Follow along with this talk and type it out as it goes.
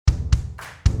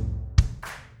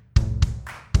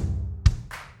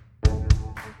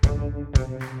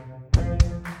All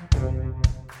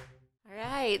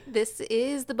right, this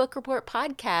is the Book Report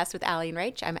podcast with Allie and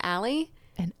Rach. I'm Allie.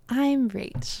 And I'm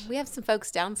Rach. We have some folks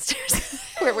downstairs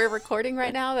where we're recording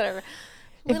right now that are a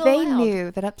If little they loud.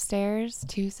 knew that upstairs,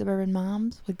 two suburban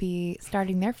moms would be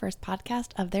starting their first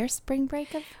podcast of their spring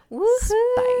break of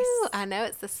spice. I know,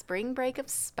 it's the spring break of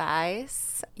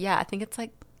spice. Yeah, I think it's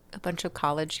like a bunch of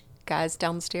college guys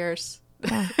downstairs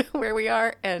where we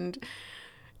are. And I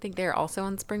think they're also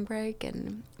on spring break.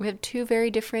 And we have two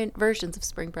very different versions of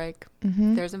spring break.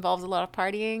 Mm-hmm. Theirs involves a lot of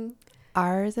partying.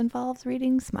 Ours involves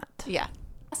reading smut. Yeah.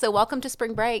 So welcome to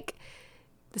spring break,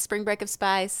 the spring break of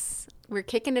spice. We're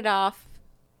kicking it off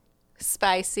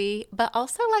spicy, but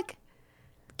also like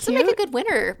to make a good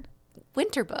winter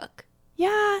book.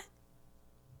 Yeah.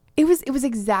 It was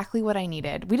exactly what I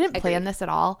needed. We didn't plan this at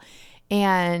all.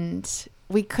 And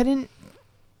we couldn't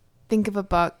think of a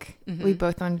book we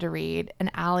both wanted to read.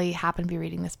 And Allie happened to be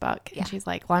reading this book. And she's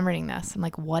like, well, I'm reading this. I'm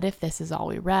like, what if this is all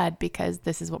we read? Because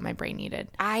this is what my brain needed.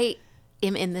 I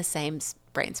am in the same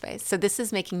brain space. So this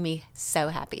is making me so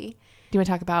happy. Do you want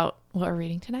to talk about what we're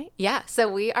reading tonight? Yeah. So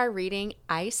we are reading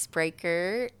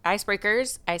Icebreaker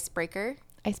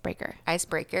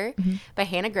by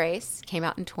Hannah Grace. Came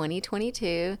out in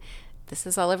 2022. This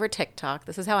is all over TikTok.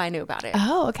 This is how I knew about it.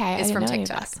 Oh, okay. It's from I didn't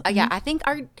know TikTok. any of this. Yeah,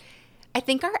 I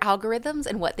think our algorithms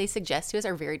and what they suggest to us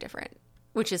are very different,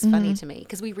 which is funny to me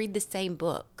because we read the same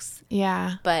books.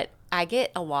 Yeah. But I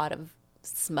get a lot of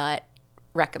smut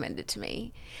recommended to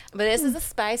me. But this is a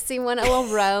spicy one, a little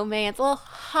romance, a little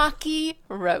hockey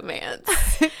romance.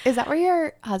 Is that where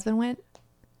your husband went?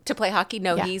 To play hockey?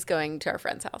 No, Yeah. he's going to our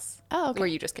friend's house. Oh, okay. Where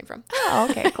you just came from. Oh,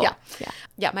 okay, cool.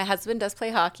 Yeah, my husband does play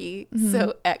hockey,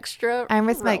 so extra I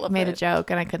almost relevant. made a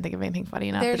joke and I couldn't think of anything funny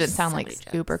enough. It didn't sound so like many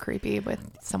jokes. super creepy with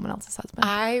someone else's husband.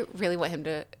 I really want him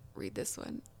to read this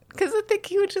one because I think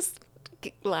he would just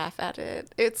laugh at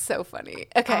it. It's so funny.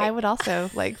 Okay. I would also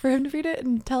like for him to read it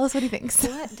and tell us what he thinks.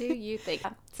 What do you think?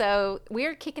 So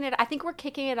I think we're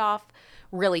kicking it off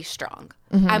really strong.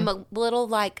 Mm-hmm. I'm a little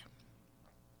like,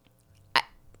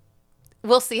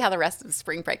 we'll see how the rest of the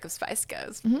spring break of spice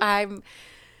goes. Mm-hmm.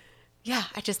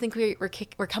 I just think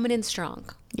we're coming in strong.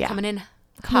 Yeah. Coming in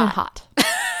Come on, hot.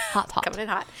 hot. Coming in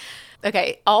hot.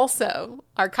 Okay. Also,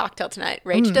 our cocktail tonight.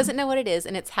 Rach doesn't know what it is,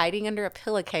 and it's hiding under a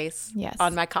pillowcase Yes.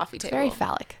 on my coffee table. Very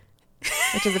phallic,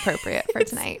 which is appropriate for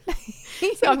tonight.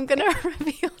 So I'm going to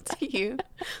reveal to you.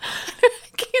 I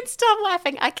can't stop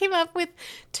laughing. I came up with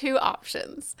two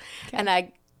options, and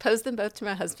I posed them both to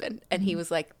my husband, and he was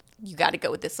like, you got to go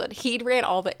with this one. He'd ran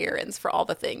all the errands for all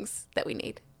the things that we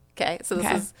need. Okay. So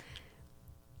this is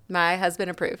my husband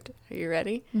approved. Are you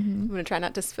ready? I'm going to try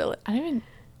not to spill it. I don't even.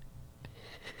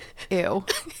 Ew.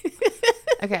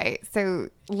 Okay, so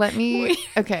let me.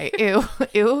 Okay,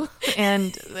 ew,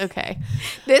 and okay.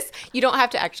 This, you don't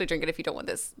have to actually drink it if you don't want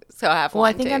this. So I have Well,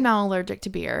 one I think too. I'm not allergic to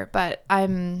beer, but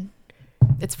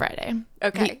it's Friday.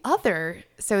 Okay.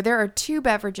 So there are two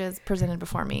beverages presented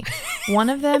before me. One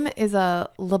of them is a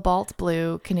Labatt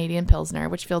Blue Canadian Pilsner,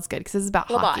 which feels good because this is about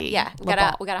hockey. Yeah. We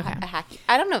got a hockey.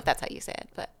 I don't know if that's how you say it,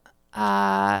 but.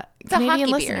 It's Canadian a hockey beer,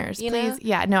 listeners, you please. know?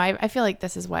 Yeah, no, I feel like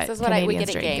this is what we Canadians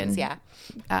get at drink. games,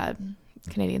 and,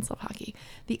 Canadians love hockey.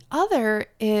 The other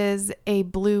is a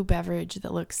blue beverage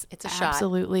that looks It's a shot.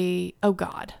 absolutely, oh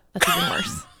God, that's even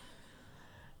worse.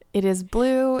 It is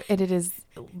blue and it is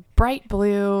bright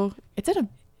blue. It's in a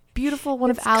beautiful one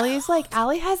of Allie's. Like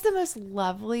Allie has the most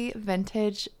lovely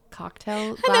vintage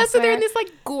cocktail glassware. I know, so they're in this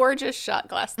like gorgeous shot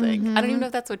glass thing. I don't even know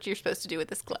if that's what you're supposed to do with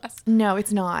this glass. No,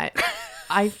 it's not.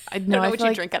 I know I what feel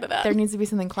you drink out of that. There needs to be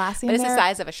something classy But in it's there. the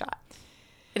size of a shot.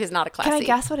 It is not a classy. Can I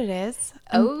guess what it is?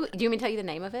 Oh, do you want me to tell you the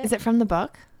name of it? Is it from the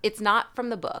book? It's not from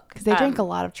the book. Because they drink a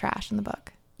lot of trash in the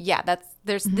book. Yeah,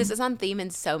 this is on theme in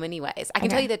so many ways. I can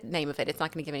tell you the name of it. It's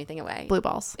not going to give anything away. Blue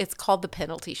balls. It's called the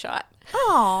penalty shot.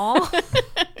 Oh,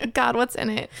 God, what's in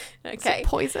it? Okay. Is it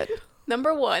poison?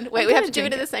 Number one. Wait, we have to do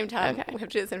it at the same time. Okay. We have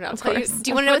to do it at the same time. Of Tell you, course.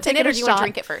 do you want to know what's in it or do you want to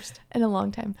drink it first? In a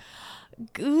long time.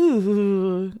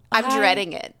 Ooh. I'm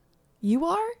dreading it. You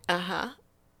are? Uh-huh.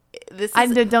 This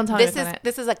is, don't tell me what's in it.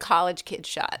 This is a college kid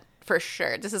shot for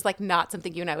sure. This is like not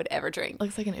something you and I would ever drink.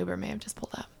 Looks like an Uber may have just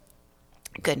pulled up.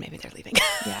 Good, maybe they're leaving.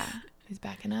 Yeah. He's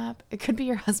backing up. It could be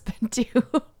your husband too.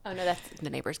 Oh no, that's the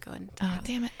neighbor's going. Oh,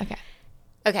 damn it. Okay.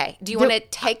 Okay. Do you want to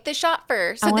take the shot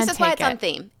first? I So wanna this is why take it's on it.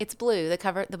 theme. It's blue.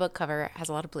 The book cover has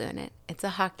a lot of blue in it. It's a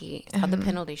hockey. It's called the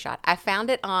penalty shot. I found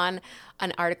it on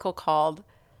an article called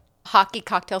 "Hockey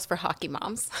Cocktails for Hockey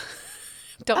Moms."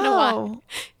 Don't know why.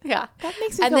 Yeah, That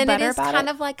makes me and feel then better it is about kind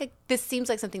it. of like this seems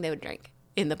like something they would drink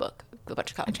in the book. A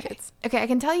bunch of college kids. Okay, I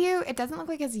can tell you it doesn't look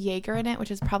like it's Jaeger in it, which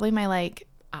is probably my like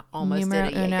I almost did numero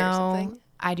a Jaeger or uno. something.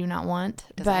 I do not want.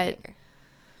 Doesn't but matter.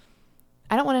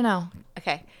 I don't want to know.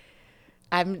 Okay.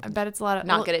 I bet it's a lot of...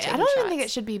 not good at taking I don't even shots. think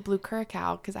it should be blue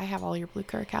curacao because I have all your blue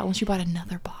curacao unless you bought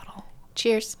another bottle.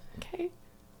 Cheers. Okay.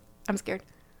 I'm scared.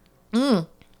 Woo!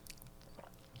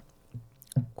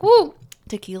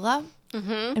 Tequila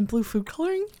and blue food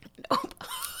coloring? Nope.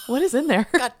 What is in there?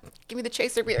 God, give me the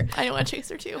chaser beer. I know a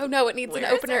chaser too. Oh, no, it needs an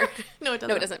opener. No, it doesn't.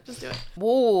 No, it doesn't. Just do it.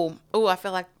 Whoa. Oh, I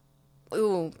feel like...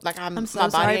 Ooh, like I'm so my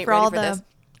body sorry ain't for ready all for this.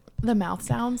 the mouth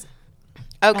sounds.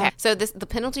 Okay, so the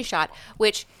penalty shot,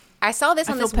 which I saw this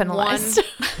on this penalized.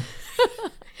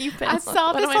 I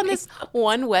saw this on this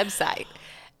one website.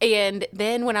 And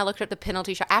then when I looked up the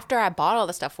penalty shot, after I bought all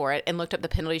the stuff for it and looked up the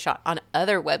penalty shot on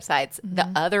other websites, the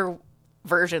other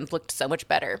versions looked so much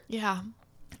better. Yeah.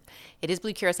 It is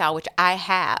blue curacao, which I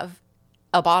have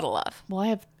a bottle of. Well, I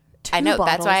have two I know.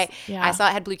 bottles. That's why Yeah. I saw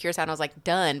it had blue curacao and I was like,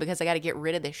 done, because I got to get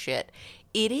rid of this shit.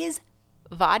 It is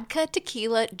vodka,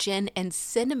 tequila, gin, and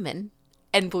cinnamon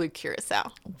and blue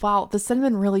curacao. Wow, the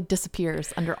cinnamon really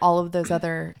disappears under all of those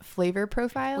other flavor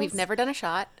profiles. We've never done a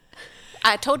shot.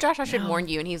 I told Josh I should warn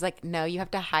you, and he's like, no, you have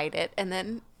to hide it. And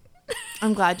then...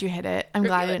 I'm glad you hit it. I'm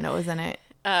glad I didn't know it was in it.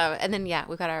 And then, yeah,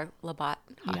 we've got our Labatt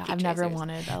hockey Yeah, I've never chasers.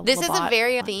 wanted a This is a Labatt.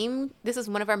 very theme. This is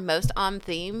one of our most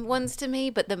on-theme ones to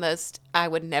me, but the most, I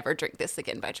would never drink this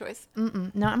again by choice.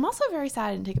 No, I'm also very sad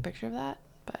I didn't take a picture of that,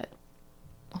 but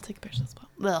I'll take a picture as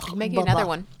well. Ugh, Make you another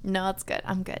one. No, it's good.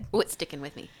 I'm good. Oh, it's sticking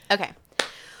with me. Okay.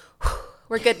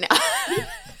 We're good now.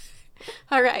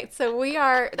 All right. So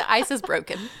the ice is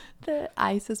broken. The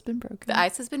ice has been broken. The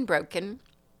ice has been broken.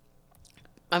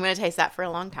 I'm going to taste that for a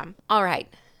long time. All right.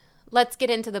 Let's get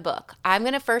into the book. I'm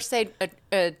going to first say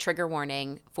a trigger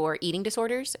warning for eating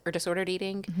disorders or disordered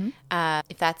eating.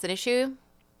 If that's an issue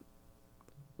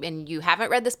and you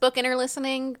haven't read this book and are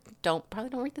listening, probably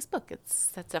don't read this book.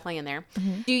 That's definitely in there.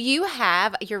 Do you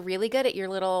you're really good at your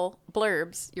little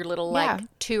blurbs, your little Yeah.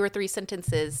 like 2 or 3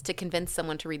 sentences to convince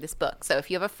someone to read this book. So if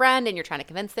you have a friend and you're trying to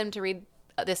convince them to read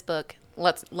this book,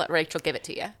 let Rachel give it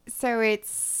to you. So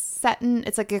it's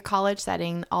like a college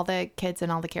setting. All the kids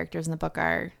and all the characters in the book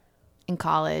are in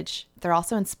college. They're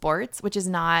also in sports, which is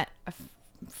not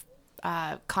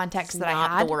a context that I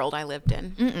Not had. the world I lived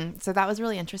in. So that was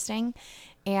really interesting.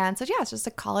 And so, yeah, it's just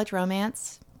a college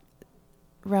romance.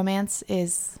 Romance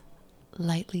is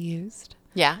lightly used.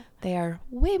 Yeah. They are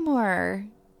way more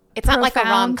It's not like a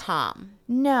profound. rom-com.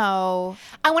 No.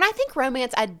 When I think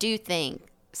romance, I do think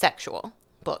sexual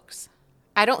books.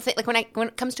 I don't think, like, when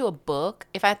it comes to a book,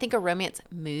 if I think a romance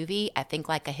movie, I think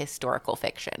like a historical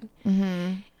fiction.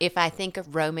 If I think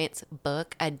of romance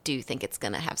book, I do think it's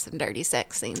going to have some dirty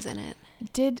sex scenes in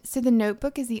it. So The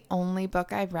Notebook is the only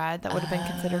book I've read that would have been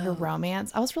considered a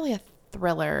romance. I was really a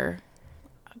thriller.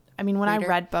 I mean, when I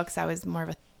read books, I was more of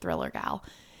a thriller gal.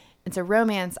 And so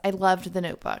romance, I loved The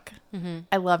Notebook.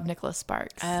 I love Nicholas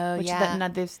Sparks. Oh, which yeah.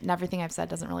 everything I've said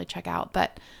doesn't really check out.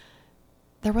 But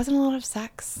there wasn't a lot of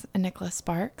sex in Nicholas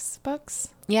Sparks books.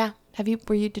 Yeah. Did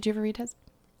you ever read his?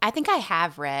 I think I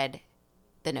have read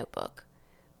The Notebook,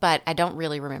 but I don't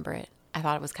really remember it. I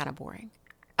thought it was kind of boring.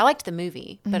 I liked the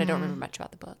movie, but I don't remember much about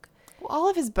the book. Well, all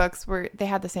of his books they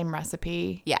had the same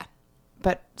recipe. Yeah.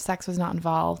 But sex was not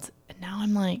involved. And now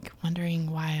I'm like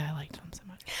wondering why I liked them so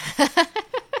much.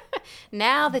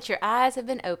 Now that your eyes have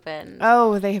been opened.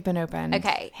 Oh, they have been opened.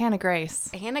 Okay. Hannah Grace.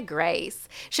 Hannah Grace.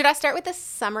 Should I start with a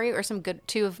summary or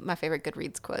two of my favorite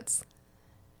Goodreads quotes?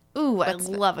 Ooh, I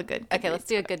love a good Okay, let's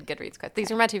do a good Goodreads quote. These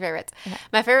are my 2 favorites. Okay.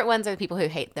 My favorite ones are the people who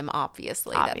hate them,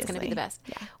 obviously. That's going to be the best.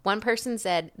 Yeah. One person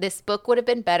said, this book would have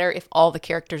been better if all the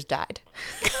characters died.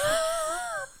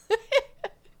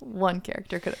 One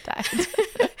character could have died.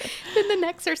 Then the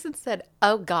next person said,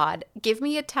 oh God, give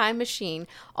me a time machine.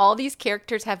 All these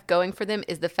characters have going for them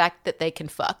is the fact that they can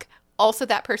fuck. Also,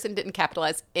 that person didn't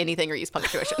capitalize anything or use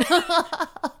punctuation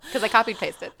because I copied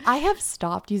pasted. I have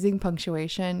stopped using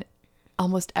punctuation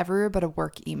almost ever but a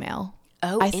work email.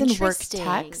 Oh, I send work interesting.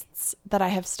 texts that I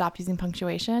have stopped using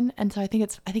punctuation, and so I think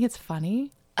it's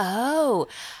funny. Oh,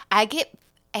 I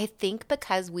think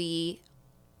because we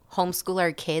homeschool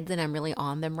our kids and I'm really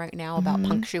on them right now about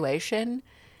punctuation.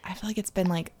 I feel like it's been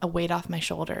like a weight off my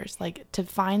shoulders. Like to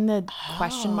find the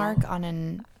question mark on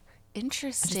an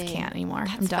Interesting. I just can't anymore.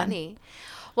 That's I'm done. funny.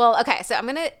 Well, okay, so I'm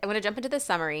gonna jump into the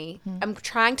summary. I'm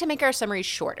trying to make our summary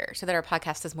shorter so that our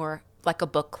podcast is more like a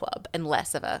book club and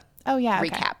less of a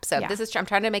recap. So I'm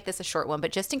trying to make this a short one,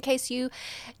 but just in case you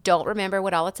don't remember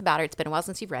what all it's about, or it's been a while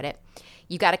since you've read it,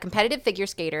 you got a competitive figure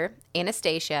skater,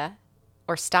 Anastasia,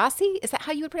 or Stassi. Is that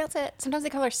how you would pronounce it? Sometimes they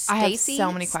call her Stacy. I have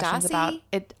so many questions about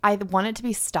it. I want it to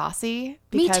be Stassi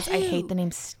because I hate the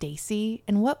name Stacy.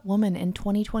 And what woman in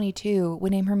 2022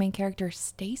 would name her main character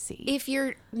Stacy? If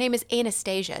your name is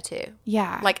Anastasia too.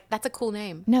 Yeah. Like, that's a cool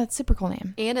name. No, it's a super cool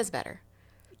name. Anna's better.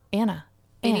 Anna.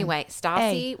 Anyway,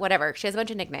 Stassi, whatever. She has a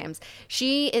bunch of nicknames.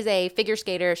 She is a figure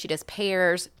skater. She does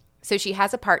pairs. So she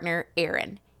has a partner,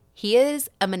 Aaron. He is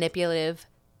a manipulative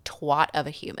twat of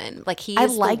a human. Like, he is I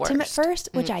liked him at first,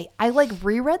 which I like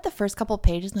reread the first couple of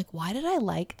pages and like, why did I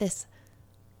like this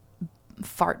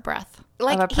fart breath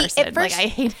like of a person? At first, like, I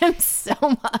hate him so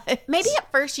much. Maybe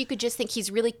at first you could just think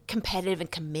he's really competitive and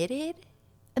committed.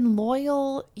 And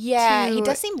loyal. Yeah, to, he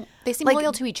does seem, they seem like,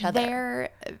 loyal to each other. Their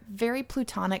very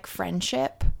platonic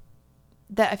friendship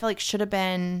that I feel like should have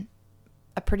been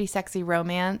a pretty sexy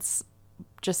romance,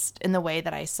 just in the way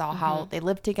that I saw how they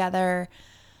lived together.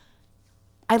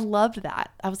 I loved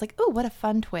that. I was like, oh, what a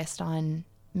fun twist on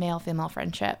male-female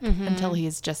friendship, until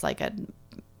he's just like a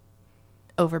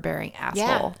overbearing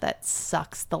asshole that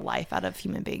sucks the life out of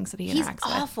human beings that he interacts with.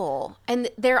 He's awful. And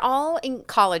they're all in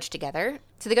college together.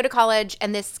 So they go to college,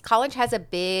 and this college has a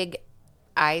big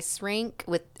ice rink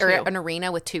or an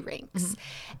arena with 2 rinks.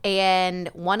 And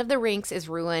one of the rinks is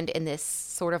ruined in this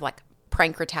sort of like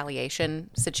prank retaliation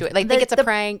situation. They think it's a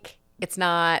prank. It's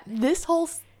not. This whole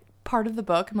part of the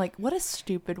book, I'm like, what a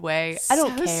stupid way. I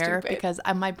don't care because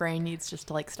my brain needs just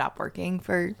to like stop working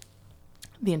for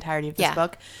the entirety of this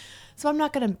book. So I'm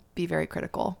not going to be very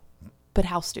critical. But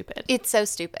how stupid. It's so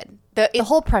stupid. The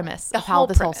whole premise of how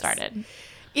this whole started.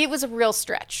 It was a real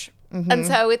stretch. And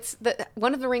so it's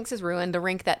one of the rinks is ruined. The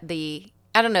rink that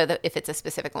I don't know if it's a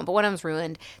specific one, but one of them's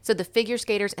ruined. So the figure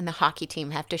skaters and the hockey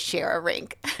team have to share a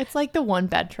rink. It's like the one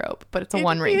bed trope, but it's a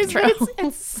one rink trope.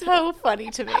 It's so funny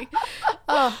to me.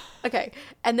 Oh, okay.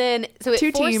 And then so it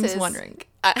 2 forces, teams, 1 rink.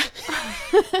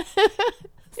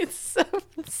 It's so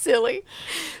silly.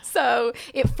 So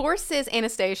it forces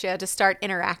Anastasia to start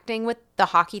interacting with the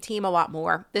hockey team a lot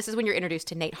more. This is when you're introduced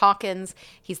to Nate Hawkins.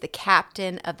 He's the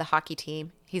captain of the hockey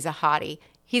team. He's a hottie.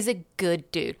 He's a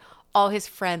good dude. All his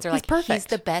friends are like, he's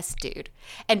the best dude.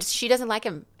 And she doesn't like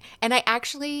him. And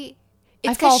it's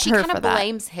because she kind of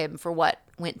blames him for what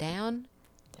went down.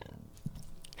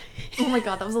 Oh my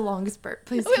God, that was the longest burp.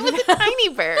 Please. It was a tiny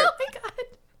burp. Oh my God.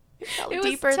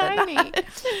 It was tiny.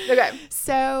 Okay.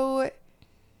 So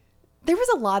there was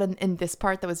a lot in this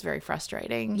part that was very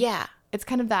frustrating. Yeah. It's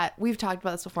kind of that, we've talked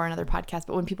about this before in other podcasts,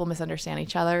 but when people misunderstand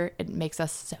each other, it makes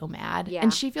us so mad. Yeah.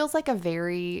 And she feels like a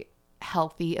very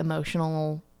healthy,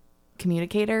 emotional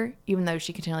communicator, even though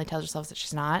she continually tells herself that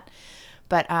she's not.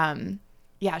 But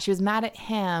yeah, she was mad at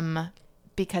him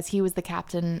because he was the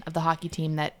captain of the hockey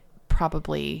team that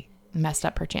probably messed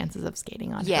up her chances of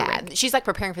skating on her rink. She's like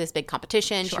preparing for this big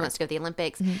competition. She wants to go to the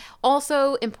Olympics.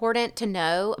 Also important to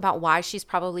know about why she's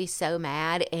probably so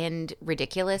mad and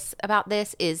ridiculous about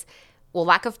this is, well,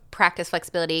 lack of practice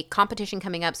flexibility, competition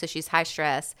coming up, so she's high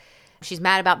stress. She's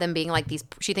mad about them being like these,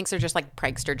 she thinks they're just like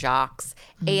prankster jocks.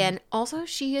 And also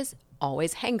she is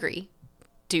always hangry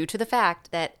due to the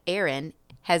fact that Aaron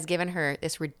has given her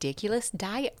this ridiculous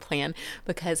diet plan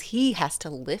because he has to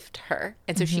lift her.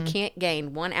 And so she can't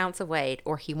gain 1 ounce of weight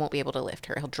or he won't be able to lift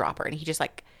her. He'll drop her. And he just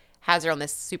like has her on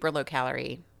this super low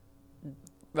calorie,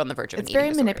 on the verge of an eating disorder.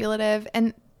 It's very manipulative.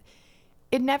 And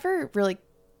it never really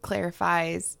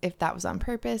clarifies if that was on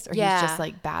purpose or he's just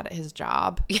like bad at his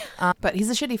job. But he's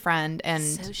a shitty friend and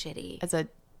so shitty.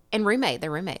 And roommate.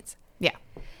 They're roommates. Yeah.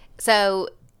 So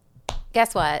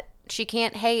guess what? She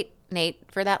can't hate Nate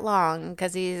for that long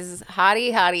because he's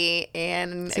hottie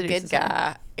and a good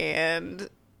guy and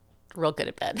real good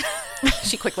at bed.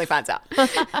 She quickly finds out.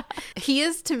 He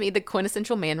is, to me, the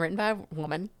quintessential man written by a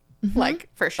woman. Like,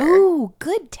 for sure. Ooh,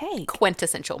 good take.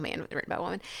 Quintessential man written by a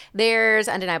woman. There's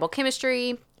undeniable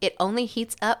chemistry. It only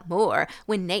heats up more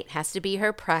when Nate has to be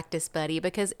her practice buddy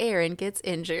because Aaron gets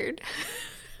injured.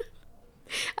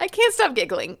 I can't stop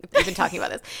giggling even talking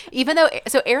about this. Even though,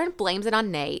 so Aaron blames it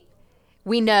on Nate.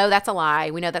 We know that's a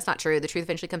lie. We know that's not true. The truth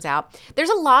eventually comes out.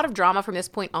 There's a lot of drama from this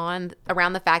point on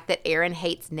around the fact that Aaron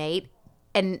hates Nate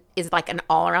and is like an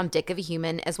all-around dick of a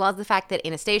human, as well as the fact that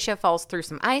Anastasia falls through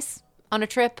some ice on a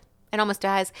trip and almost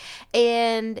dies.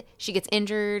 And she gets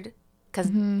injured because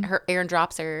Aaron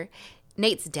drops her.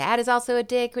 Nate's dad is also a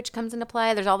dick, which comes into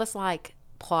play. There's all this like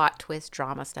plot twist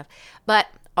drama stuff. But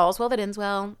all's well that ends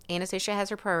well. Anastasia has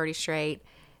her priorities straight.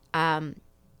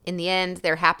 In the end,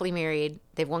 they're happily married.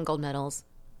 They've won gold medals.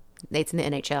 Nate's in the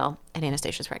NHL, and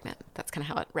Anastasia's pregnant. That's kind of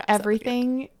how it wraps up.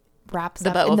 Everything wraps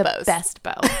up in the best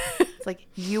bow. It's like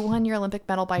you won your Olympic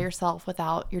medal by yourself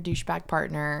without your douchebag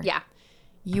partner. Yeah.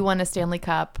 You won a Stanley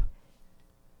Cup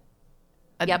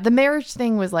Yep. The marriage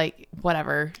thing was like,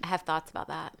 whatever. I have thoughts about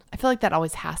that. I feel like that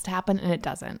always has to happen, and it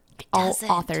doesn't. All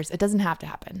authors, it doesn't have to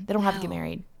happen. They don't have to get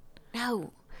married.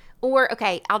 No. Or,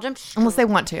 okay, I'll jump. Unless they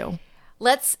want to.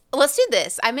 Let's do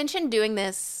this. I mentioned doing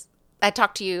this. I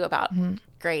talked to you about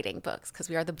grading books because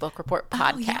we are the Book Report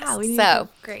podcast. Yeah, we need so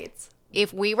grades.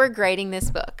 if we were grading this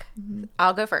book,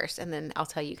 I'll go first, and then I'll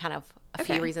tell you kind of a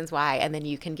few reasons why, and then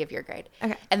you can give your grade.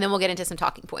 Okay. And then we'll get into some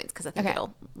talking points because I think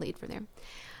it'll lead from there.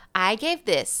 I gave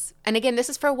this, and again, this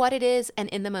is for what it is and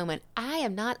in the moment. I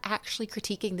am not actually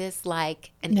critiquing this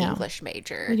like an English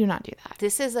major. We do not do that.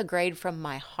 This is a grade from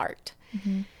my heart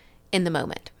in the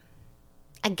moment.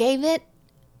 I gave it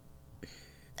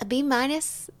a B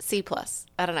minus, C plus.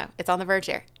 I don't know. It's on the verge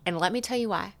there. And let me tell you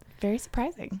why. Very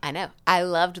surprising. I know. I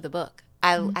loved the book.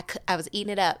 I was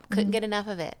eating it up. Couldn't get enough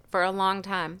of it for a long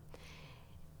time.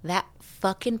 That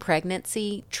fucking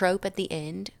pregnancy trope at the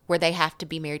end where they have to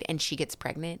be married and she gets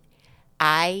pregnant.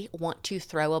 I want to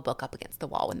throw a book up against the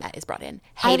wall when that is brought in.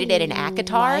 Hated it in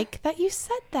ACOTAR. I like that you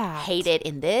said that. Hated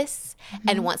in this.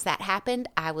 And once that happened,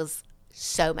 I was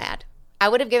so mad. I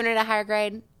would have given it a higher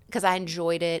grade because I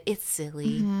enjoyed it. It's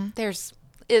silly. There's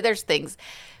things.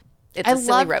 It's a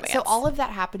silly romance. So all of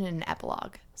that happened in an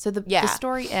epilogue. So the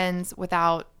story ends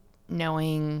without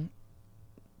knowing.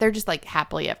 They're just like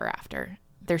happily ever after.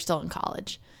 They're still in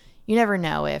college. You never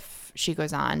know if she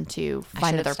goes on to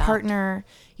find another partner.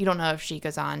 You don't know if she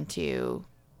goes on to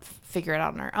figure it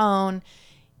out on her own.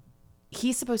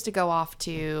 He's supposed to go off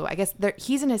to, I guess,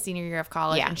 he's in his senior year of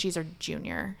college, and she's her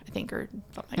junior, I think, or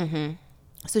something.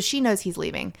 So she knows he's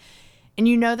leaving. And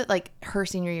you know that, like, her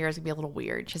senior year is going to be a little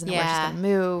weird. She doesn't know where she's going to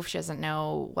move. She doesn't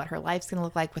know what her life's going to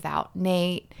look like without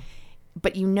Nate.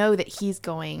 But you know that he's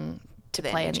going to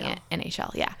play in the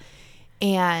NHL. Yeah.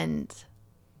 And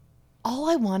all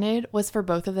I wanted was for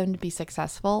both of them to be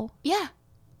successful. Yeah.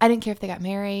 I didn't care if they got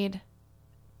married.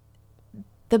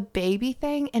 The baby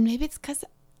thing, and maybe it's because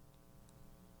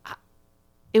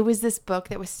it was this book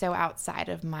that was so outside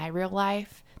of my real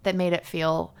life that made it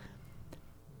feel,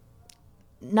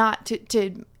 not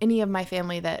to any of my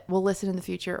family that will listen in the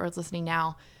future or is listening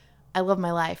now, I love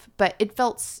my life, but it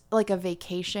felt like a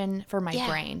vacation for my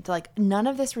brain. To like, none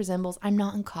of this resembles, I'm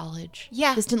not in college.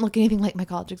 Yeah. This didn't look anything like my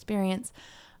college experience.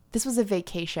 This was a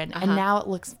vacation, and now it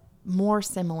looks more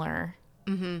similar.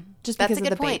 Just because of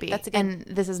the baby. And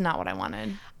this is not what I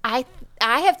wanted. I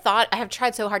have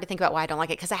tried so hard to think about why I don't like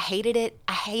it because I hated it.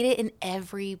 I hate it in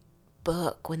every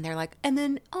book when they're like, and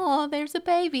then, oh, there's a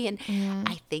baby. And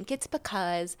I think it's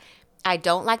because I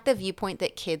don't like the viewpoint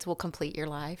that kids will complete your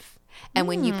life. And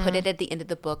when you put it at the end of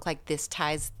the book, like this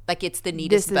ties, like it's the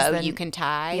neatest bow you can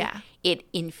tie, it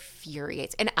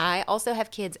infuriates. And I also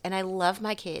have kids and I love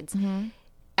my kids.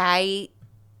 I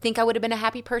think I would have been a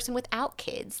happy person without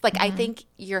kids. Like, I think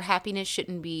your happiness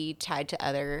shouldn't be tied to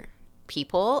other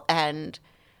people. And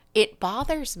it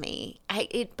bothers me.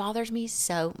 It bothers me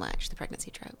so much, the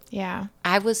pregnancy trope. Yeah.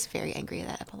 I was very angry at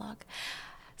that epilogue.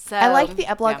 So I liked the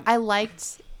epilogue. Yeah.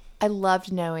 I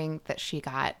loved knowing that she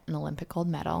got an Olympic gold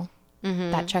medal.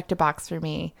 That checked a box for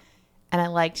me. And I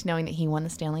liked knowing that he won the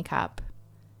Stanley Cup.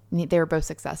 They were both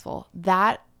successful.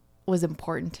 That was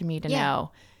important to me to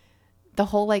know. The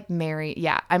whole like Mary,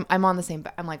 I'm on the same,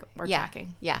 I'm like, we're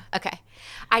tracking. Yeah, okay.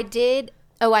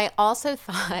 I also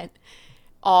thought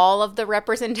all of the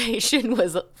representation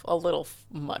was a little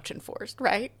much enforced,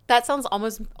 right? That sounds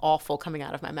almost awful coming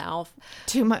out of my mouth.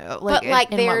 Too much, but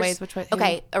like in what ways? Which way?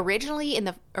 Okay, originally in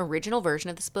the original version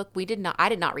of this book, I did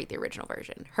not read the original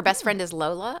version. Her best friend is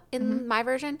Lola in my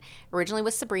version. Originally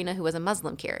was Sabrina, who was a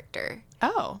Muslim character.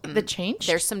 Oh, the change?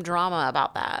 There's some drama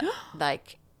about that.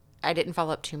 Like, I didn't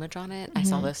follow up too much on it. I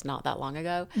saw this not that long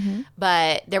ago.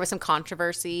 But there was some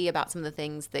controversy about some of the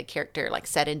things the character like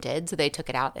said and did. So they took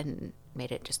it out and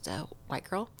made it just a white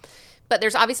girl. But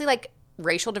there's obviously like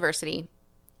racial diversity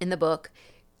in the book.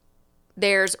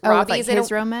 There's Robbie's like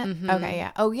his romance. Okay,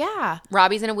 yeah. Oh, yeah.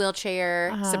 Robbie's in a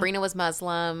wheelchair. Sabrina was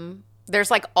Muslim. There's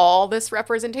like all this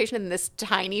representation in this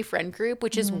tiny friend group,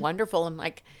 which is wonderful and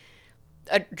like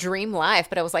a dream life.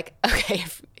 But I was like, okay,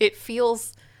 it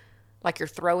feels like you're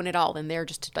throwing it all in there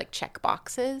just to like check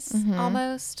boxes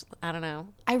almost. I don't know.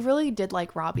 I really did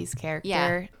like Robbie's character.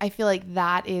 Yeah. I feel like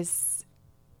that is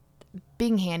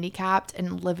being handicapped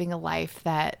and living a life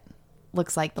that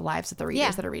looks like the lives of the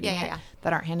readers that are reading it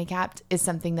that aren't handicapped is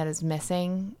something that is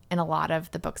missing in a lot of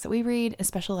the books that we read,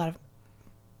 especially a lot of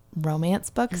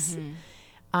romance books.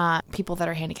 People that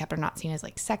are handicapped are not seen as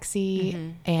like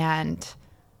sexy. And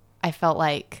I felt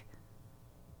like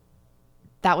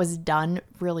that was done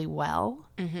really well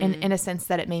in a sense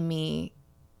that it made me,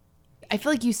 I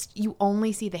feel like you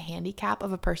only see the handicap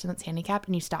of a person that's handicapped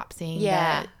and you stop seeing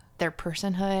the their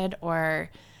personhood or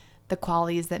the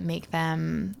qualities that make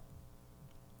them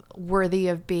worthy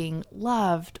of being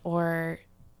loved, or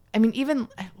I mean, even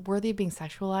worthy of being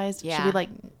sexualized. Yeah. Should we, like,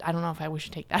 I don't know if we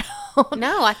should take that out.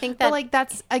 No, I think that. But, like,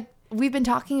 that's, we've been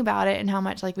talking about it and how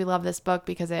much, like, we love this book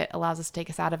because it allows us to take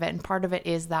us out of it. And part of it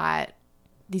is that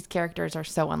these characters are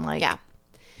so unlike. Yeah,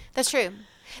 that's true.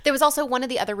 There was also one of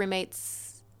the other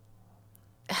roommates.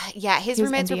 Yeah, his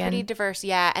roommates were pretty diverse.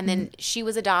 Yeah, and then she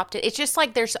was adopted. It's just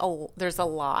like there's a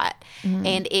lot,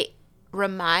 and it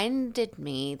reminded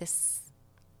me this.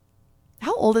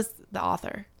 How old is the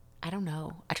author? I don't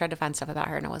know. I tried to find stuff about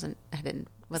her, and I wasn't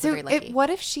very lucky. What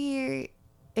if she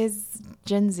is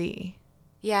Gen Z?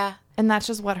 Yeah, and that's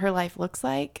just what her life looks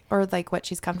like, or like what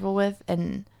she's comfortable with,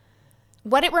 and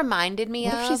what it reminded me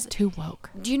of. What if she's too woke?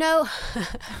 Do you know?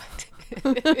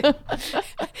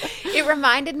 It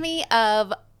reminded me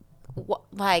of,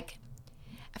 like,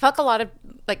 I felt like a lot of,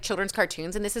 like, children's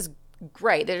cartoons, and this is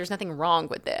great. There's nothing wrong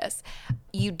with this.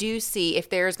 You do see if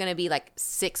there's going to be, like,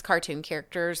 6 cartoon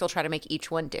characters, they'll try to make each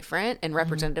one different and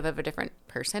representative of a different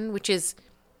person, which is,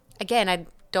 again, I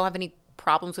don't have any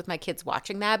problems with my kids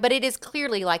watching that, but it is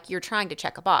clearly like you're trying to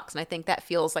check a box, and I think that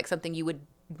feels like something you would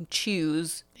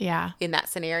choose in that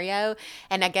scenario.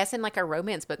 And I guess in, like, a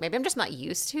romance book, maybe I'm just not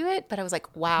used to it, but I was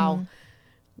like, wow,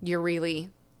 you're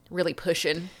really, really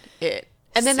pushing it.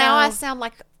 And then now I sound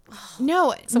like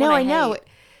I know.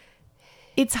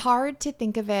 It's hard to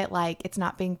think of it like it's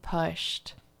not being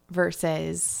pushed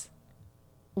versus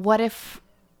what if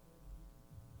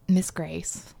Miss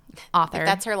Grace, author, if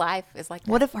that's her life, is like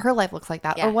that. What if her life looks like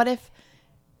that? Yeah. Or what if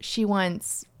she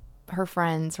wants her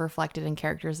friends reflected in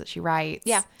characters that she writes?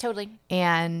 Yeah, totally.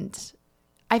 And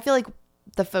I feel like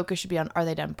the focus should be on, are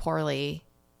they done poorly?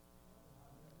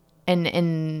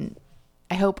 And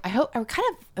I kind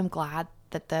of am glad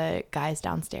that the guys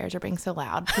downstairs are being so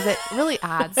loud because it really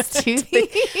adds to the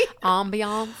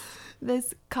ambiance.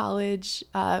 This college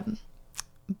book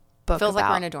feels like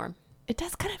we're in a dorm. It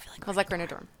does kind of feel like feels like we're in a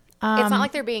dorm. It's not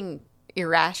like they're being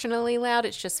irrationally loud.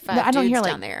 It's just 5 I don't dudes hear,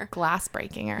 down like, there. Glass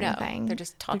breaking or anything. They're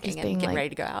just talking and being, getting like, ready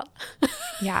to go out.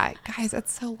 Yeah, guys,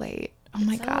 it's so late. Oh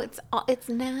my God. It's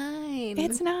 9.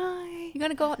 It's 9. You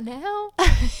gotta go out now?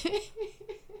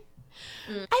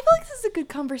 I feel like this is a good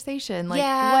conversation.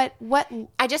 Like, what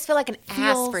I just feel like an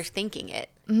ass for thinking it.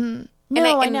 Mm-hmm.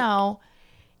 No, I know.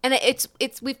 And it's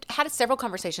we've had several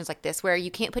conversations like this where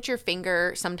you can't put your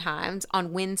finger sometimes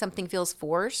on when something feels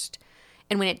forced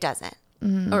and when it doesn't.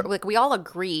 Mm-hmm. Or, like, we all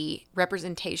agree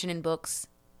representation in books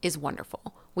is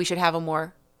wonderful. We should have a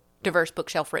more diverse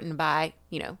bookshelf written by,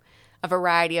 a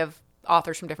variety of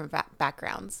authors from different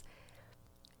backgrounds.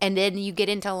 And then you get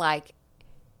into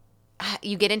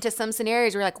some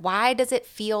scenarios where you're like, why does it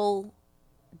feel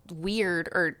weird,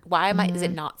 or why is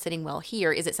it not sitting well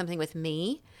here? Is it something with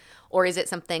me, or is it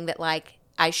something that, like,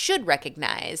 I should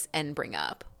recognize and bring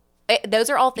up? Those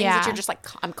are all things that you're just like,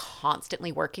 I'm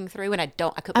constantly working through, and I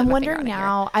couldn't put my finger on it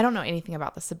now. here. I don't know anything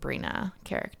about the Sabrina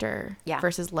character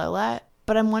versus Lola,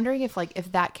 but I'm wondering if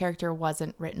that character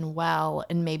wasn't written well,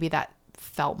 and maybe that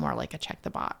felt more like a check the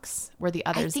box where the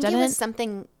others didn't. I think it was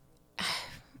something.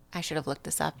 I should have looked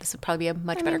this up. This would probably be a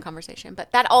much better conversation.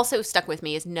 But that also stuck with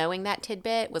me, is knowing that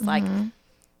tidbit was like,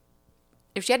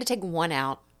 if she had to take one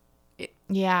out.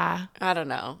 I don't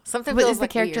know. Something feels is the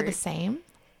like character weird. the same?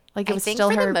 Like, it was think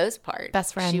still for her the most part.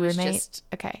 best friend, she was roommate? Just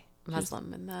okay.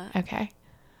 Muslim in that. Okay.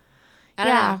 I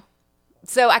don't know.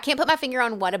 So I can't put my finger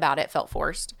on what about it felt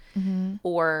forced.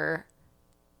 Or,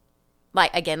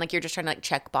 like, again, like, you're just trying to, like,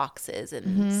 check boxes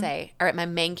and say, all right, my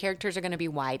main characters are going to be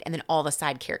white, and then all the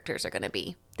side characters are going to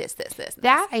be this.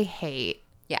 That I hate.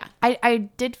 Yeah. I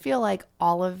did feel like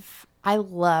I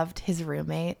loved his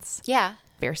roommates. Yeah.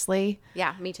 Fiercely.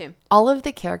 Yeah, me too. All of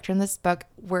the characters in this book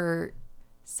were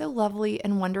so lovely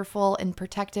and wonderful and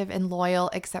protective and loyal,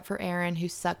 except for Aaron, who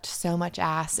sucked so much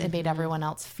ass and made everyone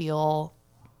else feel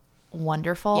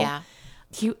wonderful. Yeah.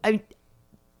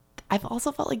 I've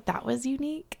also felt like that was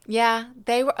unique. Yeah,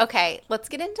 they were okay. Let's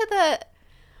get into the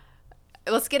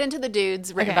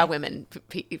dudes written by women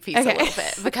piece a little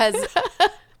bit, because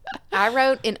I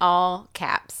wrote in all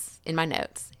caps in my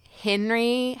notes,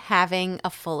 Henry having a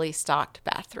fully stocked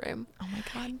bathroom. Oh my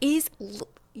God. If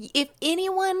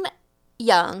anyone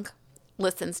young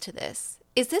listens to this,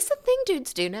 is this a thing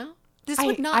dudes do now?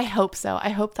 I hope so. I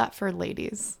hope that for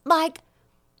ladies. Like,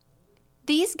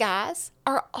 these guys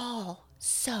are all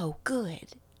so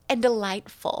good and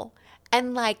delightful.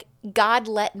 And, like, God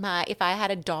if I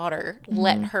had a daughter,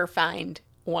 let her find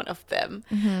one of them.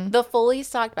 The fully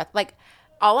stocked bath. Like,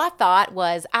 all I thought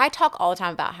was, I talk all the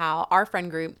time about how our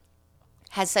friend group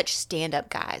has such stand-up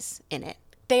guys in it.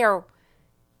 They are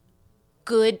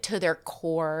good to their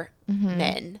core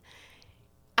men.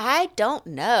 I don't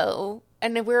know.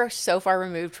 And we're so far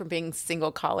removed from being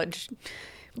single college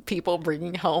people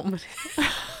bringing home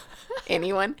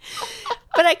anyone.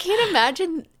 But I can't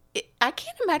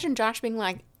imagine Josh being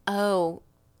like, oh,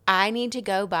 I need to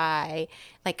go buy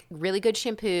like really good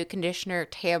shampoo, conditioner,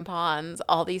 tampons,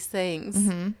 all these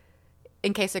things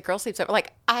in case a girl sleeps over.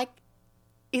 Like,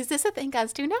 is this a thing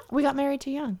guys do now? We got married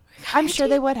too young. I'm sure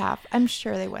they would have. No,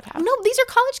 these are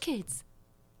college kids.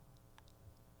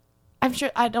 I'm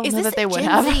sure. I don't know that they would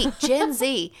have. Gen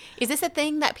Z. Is this a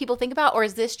thing that people think about, or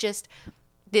is this just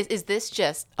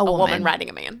a woman riding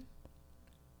a man?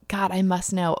 God, I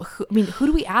must know. Who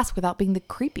do we ask without being the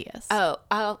creepiest? Oh,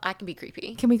 I can be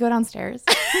creepy. Can we go downstairs?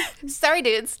 Sorry,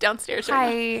 dudes, downstairs.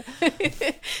 Hi.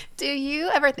 Do you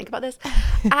ever think about this?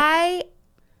 I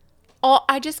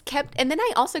just kept, and then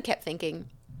I also kept thinking,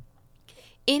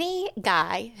 any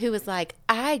guy who was like,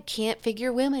 I can't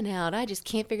figure women out. I just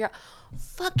can't figure out.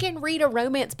 Fucking read a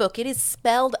romance book. It is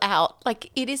spelled out.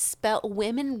 Like, it is spelled,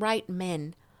 women write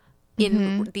men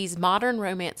in these modern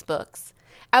romance books.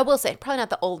 I will say, probably not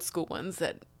the old school ones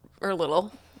that are a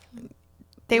little.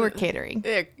 They were catering.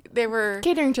 They were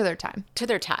catering to their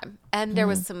time. And there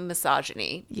was some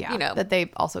misogyny. Yeah, that they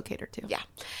also catered to. Yeah.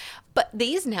 But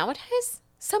these nowadays,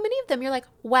 so many of them, you're like,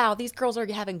 wow, these girls are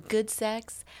having good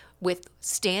sex with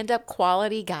stand-up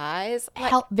quality guys.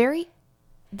 Like, so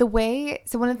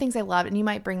one of the things I loved, and you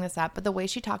might bring this up, but the way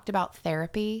she talked about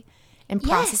therapy and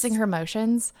processing her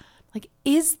emotions, like,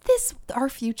 is this our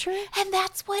future? And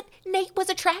that's what Nate was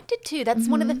attracted to. That's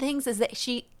one of the things, is that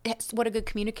what a good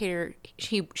communicator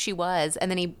she was.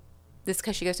 And then this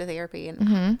because she goes to therapy,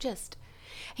 and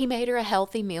he made her a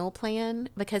healthy meal plan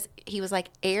because he was like,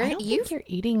 Erin, I don't think you're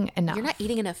eating enough. You're not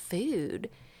eating enough food.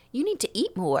 You need to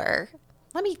eat more.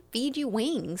 Let me feed you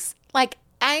wings. Like,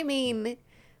 I mean,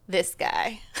 this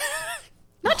guy,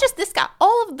 not just this guy,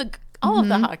 all of the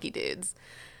hockey dudes.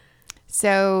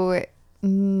 So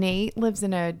Nate lives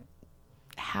in a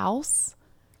house.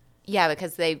 Yeah,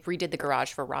 because they redid the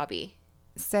garage for Robbie.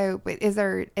 So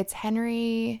it's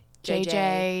Henry,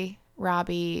 JJ,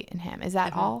 Robbie, and him. Is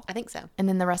that all? I think so. And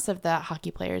then the rest of the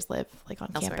hockey players live like on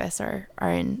campus or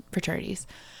are in fraternities.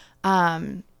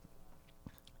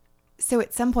 So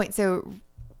at some point,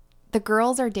 the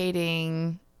girls are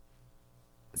dating.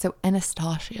 So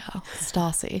Anastasia,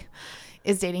 Stassi,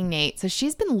 is dating Nate. So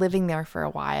she's been living there for a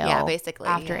while. Yeah, basically.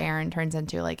 After Aaron turns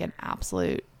into like an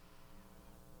absolute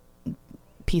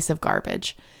piece of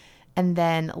garbage. And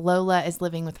then Lola is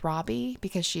living with Robbie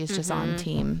because she is just on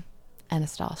team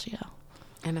Anastasia.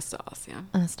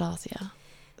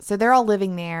 So they're all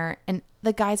living there, and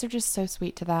the guys are just so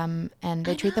sweet to them, and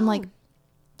they treat them like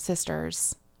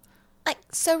sisters. Like,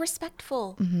 so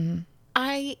respectful.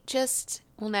 I just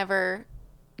will never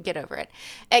get over it.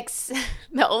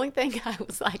 The only thing I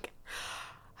was like,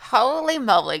 holy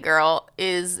moly, girl,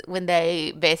 is when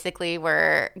they basically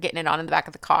were getting it on in the back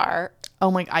of the car.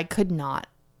 Oh my, I could not.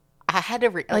 I had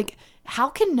to like, how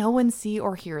can no one see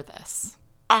or hear this?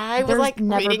 I was like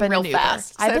never reading been real an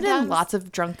fast. I've been in lots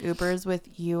of drunk Ubers with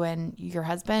you and your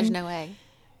husband. There's no way.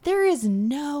 There is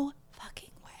no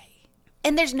fucking way.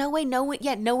 And there's no way no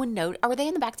one knows. Are they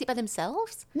in the backseat by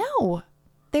themselves? No.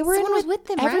 They were Someone was with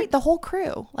them, right? The whole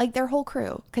crew. Like, their whole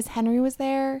crew. Because Henry was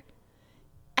there.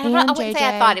 And I wouldn't say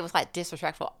I thought it was like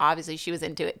disrespectful. Obviously, she was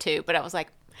into it too. But I was like,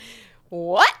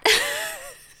 what?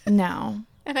 No.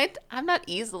 And I'm not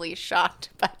easily shocked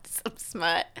by some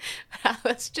smut.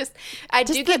 I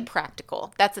do get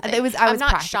practical. That's the thing. I was not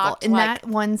practical. shocked. In that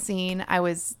one scene,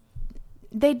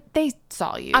 they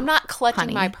saw you. I'm not clutching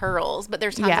honey. my pearls, but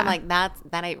there's times I'm like,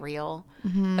 that ain't real.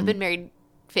 I've been married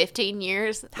 15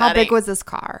 years. How big was this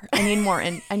car? I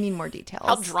need more details.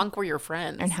 How drunk were your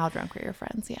friends? And how drunk were your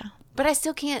friends? Yeah. But I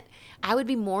still can't. I would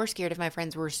be more scared if my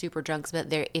friends were super drunk.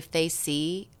 But if they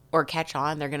see or catch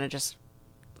on, they're gonna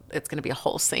it's gonna be a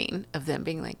whole scene of them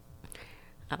being like,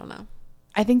 I don't know.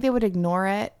 I think they would ignore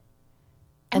it,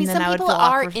 and then I would feel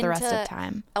awkward for the rest of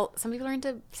time. Oh, some people are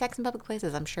into sex in public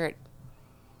places. I'm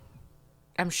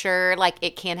sure, like,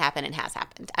 it can happen and has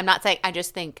happened. I'm not saying. I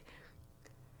just think.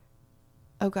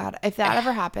 Oh God, if that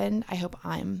ever happened, I hope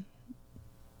I'm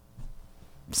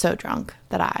so drunk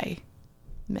that I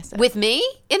miss it. With me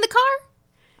in the car?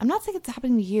 I'm not saying it's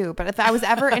happening to you, but if I was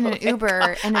ever in an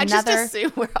Uber and I just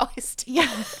assume we're always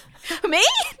yeah. Me?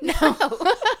 No.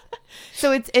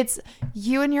 So it's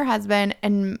you and your husband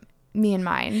and me and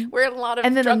mine. We're in a lot of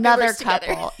and then drunk another Ubers couple.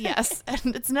 Together. Yes,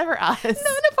 and it's never us. None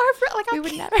of our friends. Like, we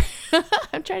would never.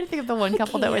 I'm trying to think of the one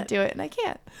couple that would do it, and I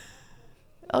can't.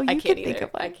 Oh, you can think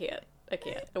of one. I can't.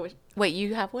 I wish. Wait,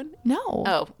 you have one? No.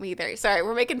 Oh, me either. Sorry,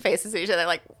 we're making faces at each other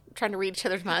like, trying to read each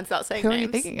other's minds without saying Who names. are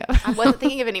you thinking of? I wasn't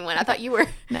thinking of anyone. I thought you were.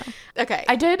 No. Okay.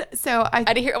 I did. So I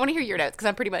want to hear your notes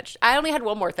because I only had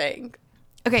one more thing.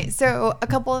 Okay, so a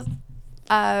couple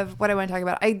of what I want to talk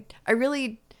about.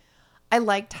 I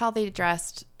liked how they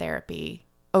addressed therapy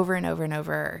over and over and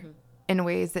over in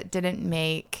ways that didn't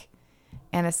make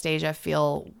Anastasia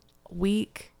feel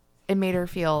weak. It made her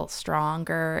feel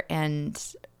stronger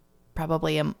and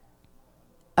probably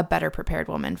a better prepared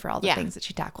woman for all the things that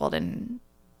she tackled in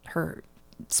her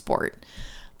sport.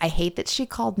 I hate that she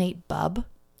called Nate Bub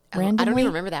randomly. I don't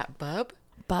even remember that.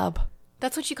 Bub.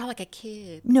 That's what you call like a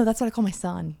kid. No, that's what I call my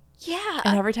son. Yeah.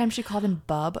 And every time she called him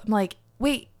Bub, I'm like,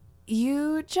 wait,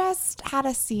 you just had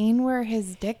a scene where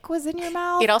his dick was in your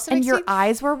mouth It also and makes your you-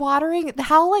 eyes were watering?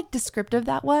 How like descriptive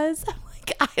that was. I'm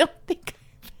like, I don't think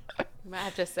I might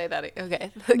have to say that.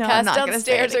 Okay. The No, cast I'm not gonna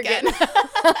say downstairs it are getting.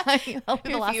 That'll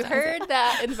be the last If you time I say heard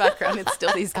that in the background, it's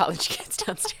still these college kids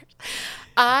downstairs.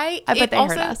 I bet they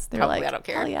heard us. They're Probably, like, I don't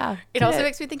care. hell yeah. It also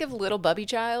makes me think of Little Bubby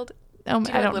Child. Oh, Do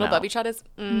you know I what don't Little know. Bubby Child is?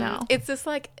 No. It's this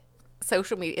like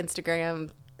social media Instagram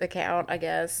account, I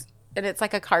guess. And it's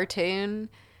like a cartoon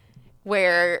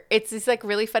where it's these like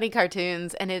really funny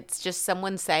cartoons and it's just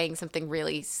someone saying something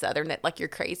really southern that like your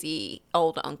crazy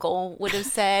old uncle would have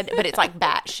said, but it's like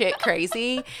batshit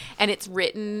crazy and it's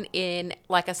written in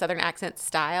like a southern accent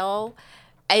style.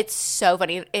 It's so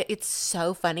funny. It's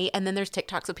so funny. And then there's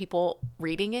TikToks of people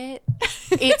reading it.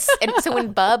 And so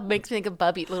when Bub makes me think of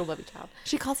Little Bubby Child.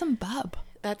 She calls him Bub.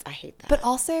 I hate that. But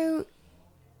also,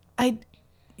 I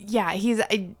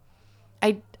agree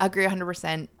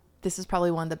 100%. This is probably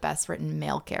one of the best written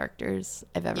male characters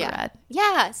I've ever read.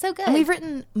 Yeah, so good. And we've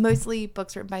written mostly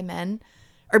books written by men,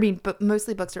 but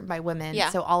mostly books written by women. Yeah.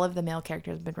 So all of the male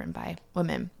characters have been written by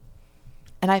women.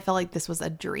 And I felt like this was a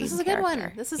dream. This is a good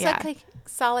one. This is like a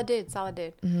solid dude.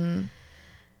 Mm-hmm. Do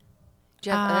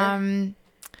you have other?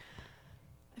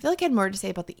 I feel like I had more to say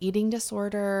about the eating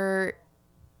disorder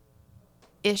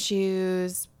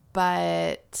issues,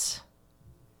 but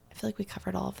I feel like we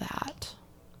covered all of that.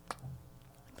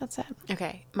 That's it.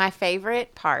 Okay. My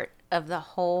favorite part of the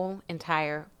whole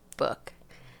entire book,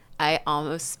 I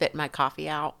almost spit my coffee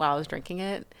out while I was drinking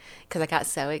it because I got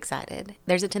so excited.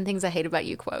 There's a 10 Things I Hate About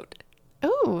You quote.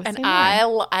 Oh, And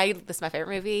this is my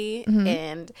favorite movie. Mm-hmm.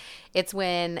 And it's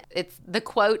when the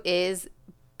quote is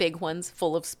big ones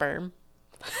full of sperm.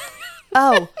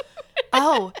 Oh,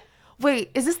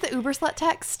 wait, is this the Uber slut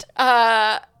text?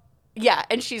 Yeah,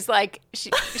 and she's like,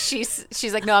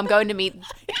 she's like, no, I'm going to meet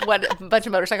a bunch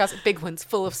of motorcycles, big ones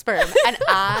full of sperm, and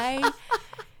I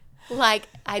died.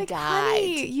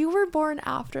 Honey, you were born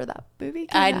after that movie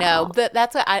came I know, out. but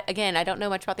that's what I don't know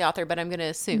much about the author, but I'm going to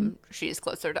assume she's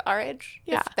closer to our age.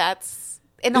 Yeah. If that's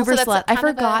and Uber also slut. that's I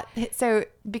forgot. So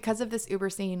because of this Uber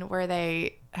scene where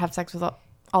they have sex with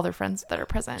all their friends that are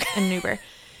present in an Uber,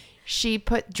 she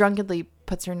drunkenly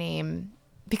puts her name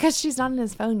because she's not in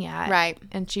his phone yet, right?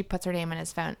 And she puts her name in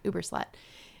his phone, Uber slut.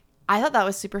 I thought that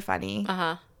was super funny,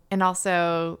 and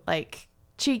also like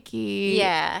cheeky,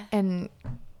 yeah, and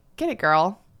get it,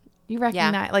 girl. You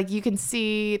recognize, like you can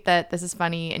see that this is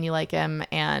funny and you like him,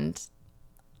 and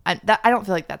I don't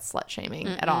feel like that's slut shaming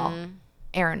at all.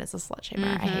 Aaron is a slut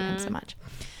shamer. I hate him so much,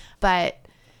 but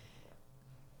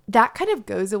that kind of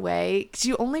goes away because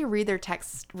you only read their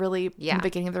text really in the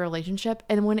beginning of the relationship,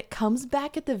 and when it comes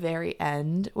back at the very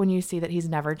end, when you see that he's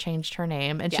never changed her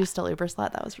name and she's still Uber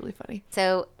slut, that was really funny.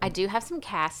 So I do have some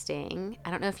casting.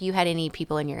 I don't know if you had any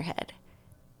people in your head.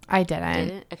 I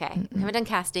didn't. Okay. I haven't done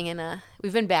casting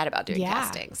we've been bad about doing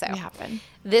casting. So we happen.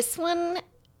 This one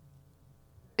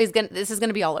is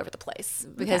gonna be all over the place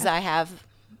because I have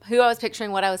who I was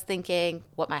picturing, what I was thinking,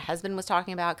 what my husband was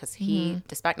talking about, because he,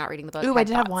 despite not reading the book, Ooh, had I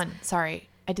did have thoughts. one. Sorry.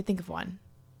 I did think of one.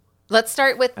 Let's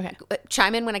start with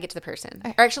chime in when I get to the person.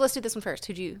 Okay. Or actually, let's do this one first.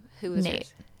 Who was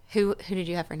Nate. yours? Who did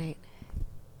you have for Nate?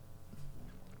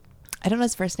 I don't know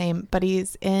his first name, but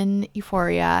he's in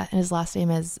Euphoria, and his last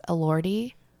name is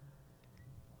Elordi.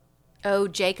 Oh,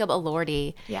 Jacob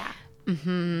Elordi. Yeah.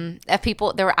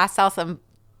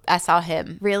 I saw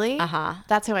him. Really? Uh-huh.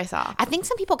 That's who I saw. I think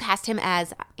some people cast him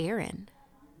as Aaron.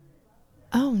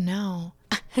 Oh, no.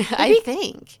 I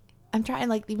think. I'm trying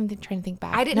to think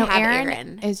back. I didn't have Aaron.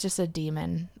 Aaron. Is just a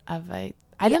demon of a...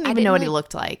 I didn't even know what he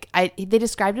looked like. They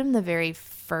described him in the very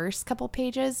first couple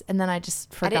pages, and then I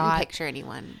just forgot. I didn't picture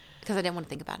anyone because I didn't want to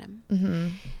think about him. Mm-hmm.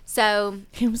 So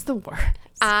he was the worst.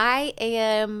 I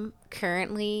am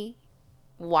currently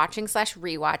watching /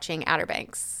 rewatching Outer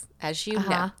Banks, as you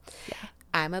know. Yeah.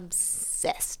 I'm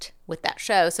obsessed with that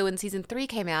show. So when season 3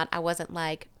 came out, I wasn't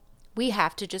like, we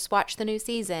have to just watch the new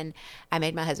season. I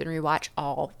made my husband rewatch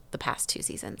all the past 2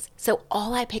 seasons. So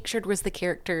all I pictured was the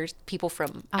characters, people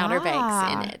from Outer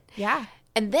Banks in it. Yeah.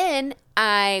 And then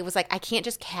I was like, I can't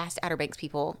just cast Outer Banks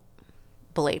people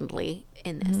blatantly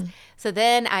in this. So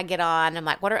then I get on, I'm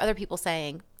like, what are other people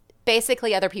saying?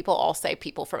 Basically, other people all say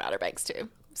people from Outer Banks too.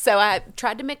 So I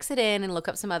tried to mix it in and look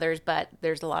up some others, but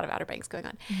there's a lot of Outer Banks going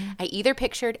on. I either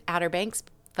pictured Outer Banks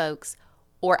folks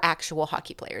or actual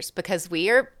hockey players because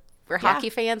we're hockey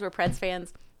fans, we're Preds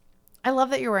fans. I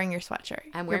love that you're wearing your sweatshirt.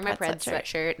 I'm wearing my Preds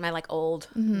sweatshirt, my like old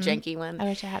janky one. I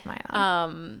wish I had mine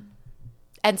on.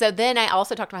 And so then I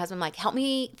also talked to my husband, like, help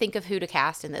me think of who to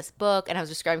cast in this book. And I was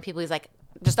describing people. He's like,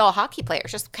 just all hockey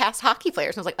players. Just cast hockey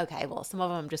players. And I was like, okay, well, some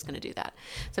of them I'm just going to do that.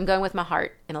 So I'm going with my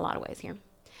heart in a lot of ways here.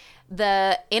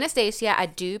 The Anastasia, I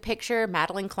do picture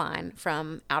Madeline Klein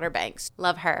from Outer Banks.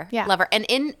 Love her. Yeah. Love her. And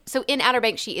in Outer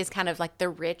Banks, she is kind of like the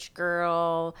rich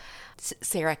girl,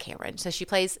 Sarah Cameron. So she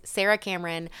plays Sarah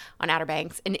Cameron on Outer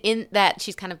Banks. And in that,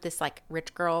 she's kind of this like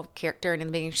rich girl character. And in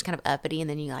the beginning, she's kind of uppity. And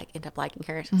then you like end up liking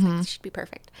her. So I was like, she'd be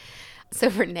perfect. So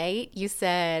for Nate, you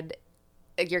said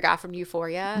your guy from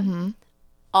Euphoria.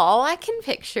 All I can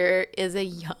picture is a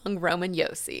young Roman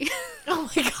Yossi. Oh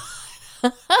my God.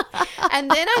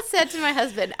 And then I said to my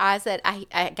husband, I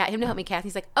got him to help me cast.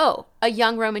 He's like, oh, a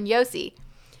young Roman Yossi.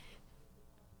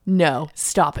 No,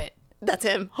 stop it. That's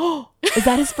him. Is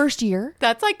that his first year?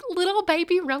 That's like little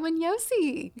baby Roman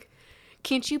Yossi.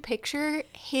 Can't you picture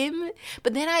him?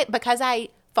 But then because I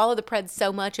follow the Preds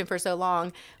so much and for so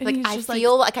long, like I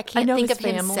feel like I can't think of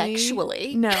him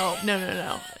sexually. No.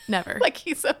 Never. Like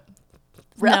he's a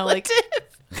relative.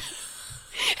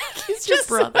 He's just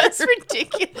brother. The most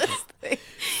ridiculous thing.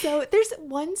 So there's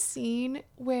one scene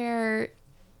where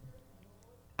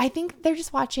I think they're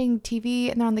just watching TV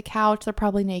and they're on the couch. They're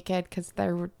probably naked because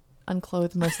they're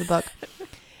unclothed most of the book.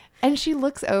 And she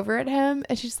looks over at him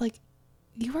and she's like,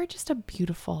 you are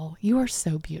you are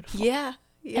so beautiful. Yeah.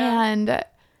 And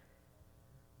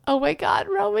oh my God,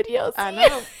 Roman Yossi.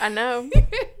 I know.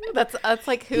 That's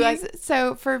like who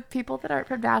So for people that aren't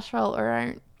from Nashville or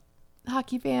aren't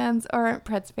hockey fans or aren't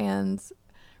Preds fans,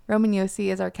 Roman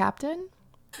Yossi is our captain.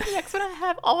 The next one I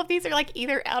have, all of these are like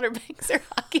either Outer Banks or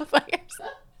hockey players.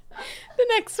 The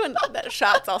next one, that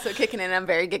shot's also kicking in. I'm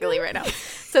very giggly right now.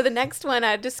 So the next one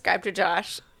I described to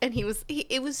Josh, and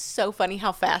it was so funny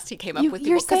how fast he came up with people.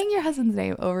 You're saying your husband's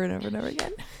name over and over and over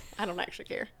again. I don't actually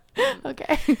care.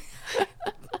 Okay.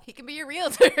 He can be your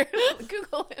realtor.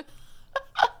 Google him.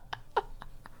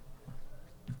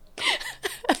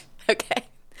 Okay.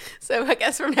 So I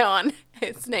guess from now on,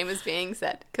 his name is being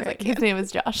said. Right, his name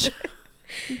is Josh.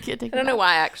 You can't take I don't know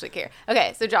why I actually care.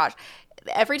 Okay, so Josh,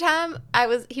 every time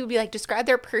he would be like, describe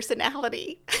their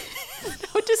personality. I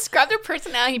would describe their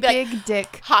personality. He'd be Big like,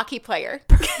 dick. hockey player.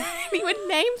 He would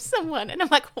name someone. And I'm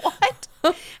like, what?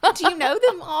 Do you know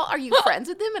them all? Are you friends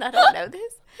with them? And I don't know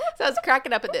this. So I was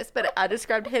cracking up at this. But I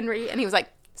described Henry, and he was like,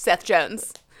 Seth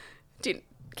Jones. Can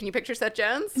you picture Seth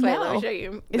Jones? Wait, let me show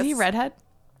you. Is he redhead?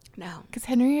 No. Because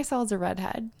Henry I saw is a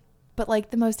redhead. But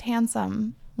like the most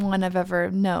handsome one I've ever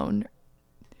known.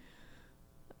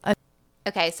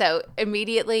 Okay, so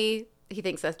immediately he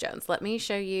thinks Seth Jones. Let me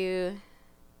show you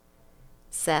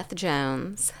Seth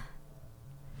Jones.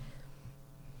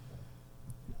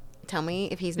 Tell me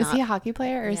if he's not. Is he a hockey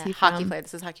player or is he hockey player?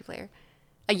 This is hockey player.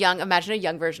 Imagine a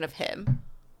young version of him.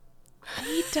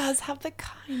 He does have the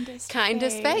kindest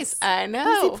face. I know.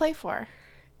 Who does he play for?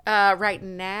 Right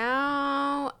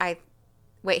now, he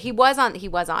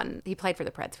played for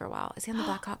the Preds for a while. Is he on the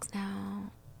Blackhawks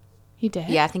now? He did?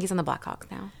 Yeah, I think he's on the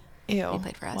Blackhawks now. Ew. He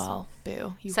played for us. Well,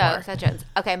 boo. Seth Jones.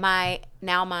 Okay,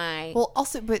 Well,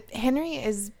 also, but Henry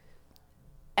is,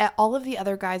 all of the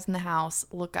other guys in the house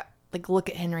look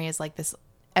at Henry as like this,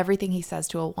 everything he says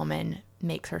to a woman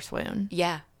makes her swoon.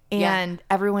 Yeah. And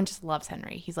everyone just loves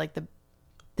Henry. He's like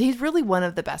he's really one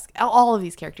of the best. All of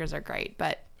these characters are great,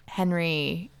 but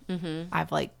Henry,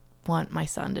 I've like want my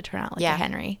son to turn out like a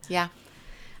Henry. Yeah.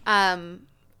 And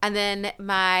then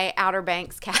my Outer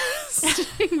Banks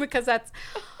casting, because that's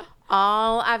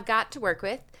all I've got to work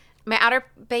with. My Outer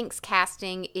Banks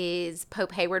casting is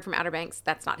Pope Hayward from Outer Banks.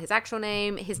 That's not his actual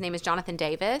name. His name is Jonathan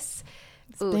Davis.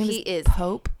 He is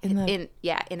Pope in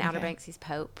Outer Banks. He's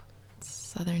Pope.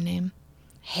 Southern name.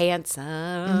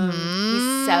 Handsome.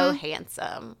 He's so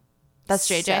handsome. That's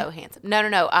JJ. So handsome.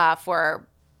 No. For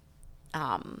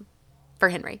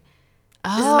Henry.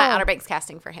 This is my Outer Banks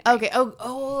casting for Henry. Okay.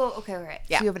 Okay. Right.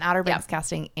 Yeah. So you have an Outer Banks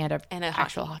casting and a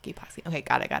actual hockey casting. Okay.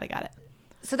 Got it.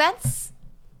 So that's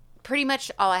pretty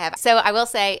much all I have. So I will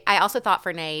say, I also thought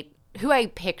for Nate, who I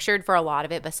pictured for a lot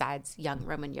of it besides young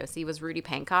Roman Yossi was Rudy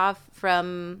Pankow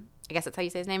from I guess that's how you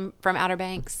say his name, from Outer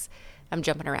Banks. I'm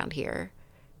jumping around here.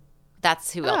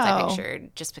 That's who else I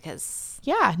pictured, just because.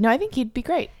 Yeah, no, I think he'd be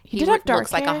great. He did have dark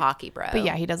looks like hair, a hockey bro. But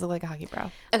yeah, he does look like a hockey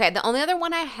bro. Okay, the only other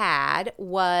one I had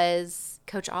was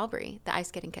Coach Aubrey, the ice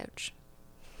skating coach.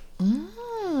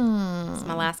 It's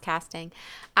my last casting.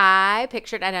 I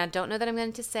pictured, and I don't know that I'm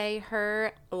going to say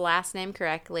her last name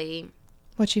correctly.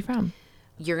 What's she from?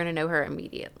 You're going to know her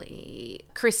immediately.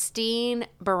 Christine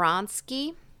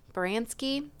Baranski.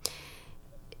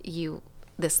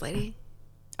 This lady.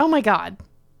 Oh my God.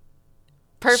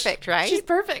 Perfect, right? She's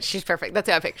perfect. She's perfect. That's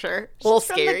how I picture her. A little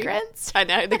scary. From the Grinch. I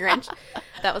know, the Grinch.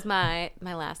 That was my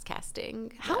last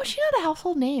casting. How is she not a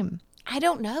household name? I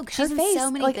don't know. Her She's in face,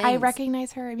 so many like things. I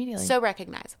recognize her immediately. So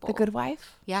recognizable. The Good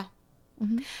Wife. Yeah.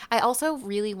 Mm-hmm. I also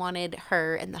really wanted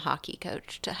her and the hockey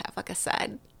coach to have like a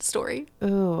side story.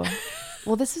 Ooh.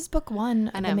 Well, this is book 1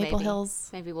 of the Maple maybe. Hills.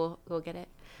 Maybe we'll get it.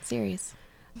 Series.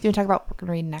 Do you want to talk about what we're going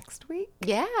to read next week?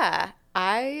 Yeah.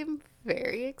 I'm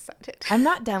very excited. I'm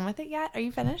not done with it yet. Are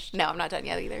you finished? No, I'm not done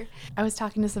yet either. I was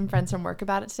talking to some friends from work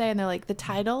about it today, and they're like, the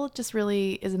title just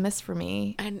really is a miss for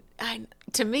me. And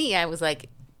to me, I was like,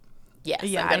 yes,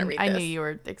 Yeah, I'm going to read this. I knew you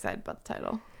were excited about the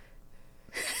title.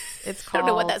 It's called... I don't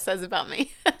know what that says about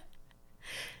me.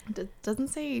 It doesn't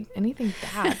say anything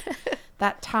bad.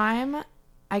 That Time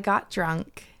I Got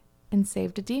Drunk and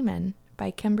Saved a Demon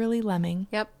by Kimberly Lemming.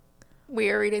 Yep. We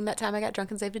are reading That Time I Got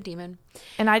Drunk and Saved a Demon.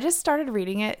 And I just started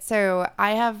reading it. So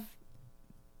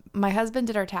my husband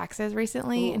did our taxes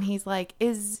recently. Ooh. And he's like,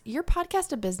 is your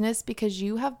podcast a business? Because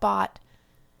you have bought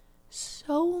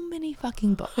so many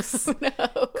fucking books.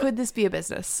 No. Could this be a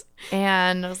business?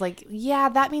 And I was like, yeah,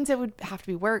 that means it would have to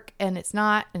be work. And it's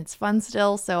not. And it's fun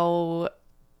still. So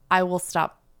I will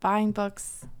stop buying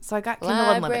books. So I got Kindle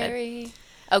Unlimited.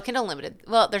 Oh, Kindle Unlimited.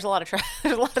 Well, there's a lot of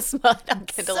smut on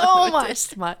Kindle Unlimited. So much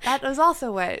smut. That was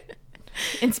also what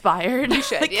inspired. You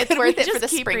should. Like, it's worth it for the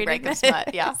spring break of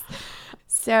smut. Yeah.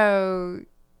 So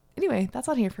anyway, that's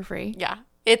on here for free. Yeah.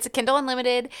 It's a Kindle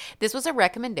Unlimited. This was a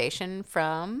recommendation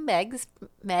from Meg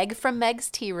from Meg's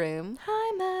Tea Room.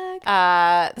 Hi, Meg.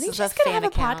 I think she's going to have a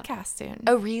podcast soon.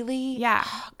 Oh, really? Yeah.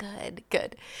 Oh, good.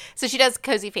 So she does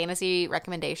cozy fantasy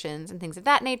recommendations and things of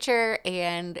that nature.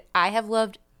 And I have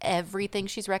loved everything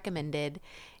she's recommended.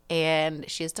 And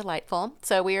she is delightful.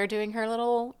 So we are doing her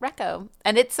little reco.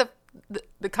 And it's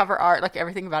the cover art, like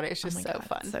everything about it is just so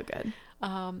fun. So good.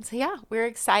 So yeah, we're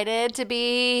excited to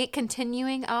be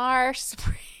continuing our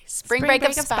spring break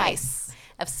of spice.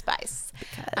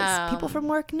 Because people from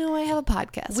work know I have a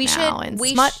podcast and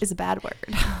we smut is a bad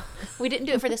word. We didn't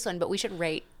do it for this one, but we should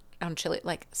rate on chili,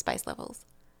 like spice levels.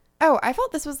 Oh, I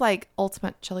felt this was like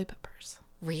ultimate chili peppers.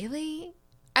 Really?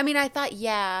 I mean, I thought,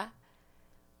 yeah.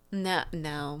 No.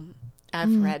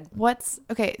 I've read.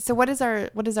 Okay, so what is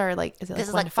our like, is it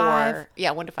This like 1 to 5? 4.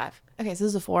 Yeah, 1 to 5. Okay, so this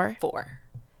is a 4? 4.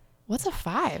 What's a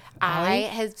 5? I Allie?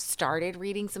 have started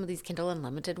reading some of these Kindle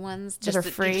Unlimited ones. That are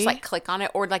free? You just like click on it,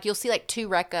 or like you'll see like 2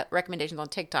 recommendations on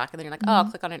TikTok, and then you're like, oh, I'll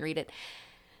click on it and read it.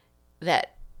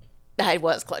 That I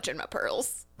was clutching my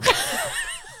pearls.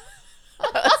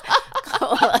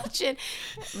 Clutching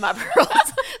my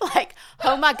pearls. Like,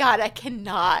 oh my God, I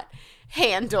cannot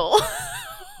handle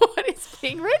what is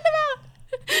being written about.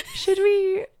 Should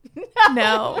we?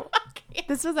 No.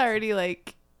 This was already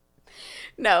like.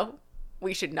 No,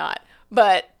 we should not.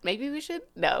 But maybe we should.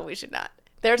 No, we should not.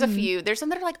 There's a few. There's some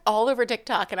that are like all over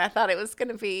TikTok, and I thought it was going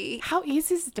to be. How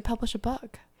easy is it to publish a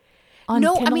book?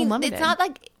 No, Kindle Unlimited? It's not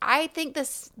like, I think the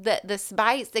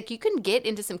spice, like you can get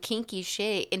into some kinky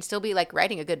shit and still be like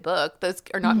writing a good book. Those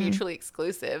are not mutually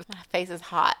exclusive. My face is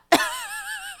hot.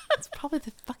 It's probably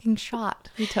the fucking shot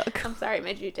we took. I'm sorry, I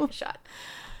made you take a shot.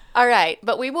 All right,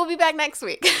 but we will be back next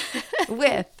week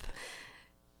with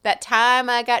That Time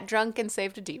I Got Drunk and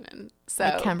Saved a Demon. So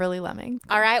by Kimberly Lemming.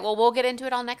 All right, well, we'll get into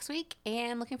it all next week,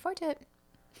 and looking forward to it.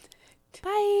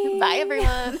 Bye. Bye,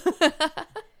 everyone.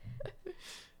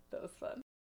 That was fun.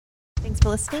 Thanks for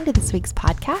listening to this week's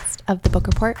podcast of The Book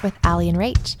Report with Allie and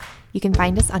Rach. You can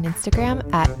find us on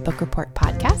Instagram at Book Report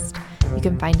Podcast. You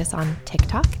can find us on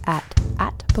TikTok at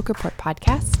Book Report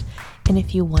Podcast. And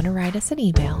if you want to write us an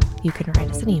email, you can write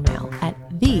us an email at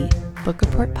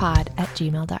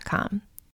thebookreportpod@gmail.com.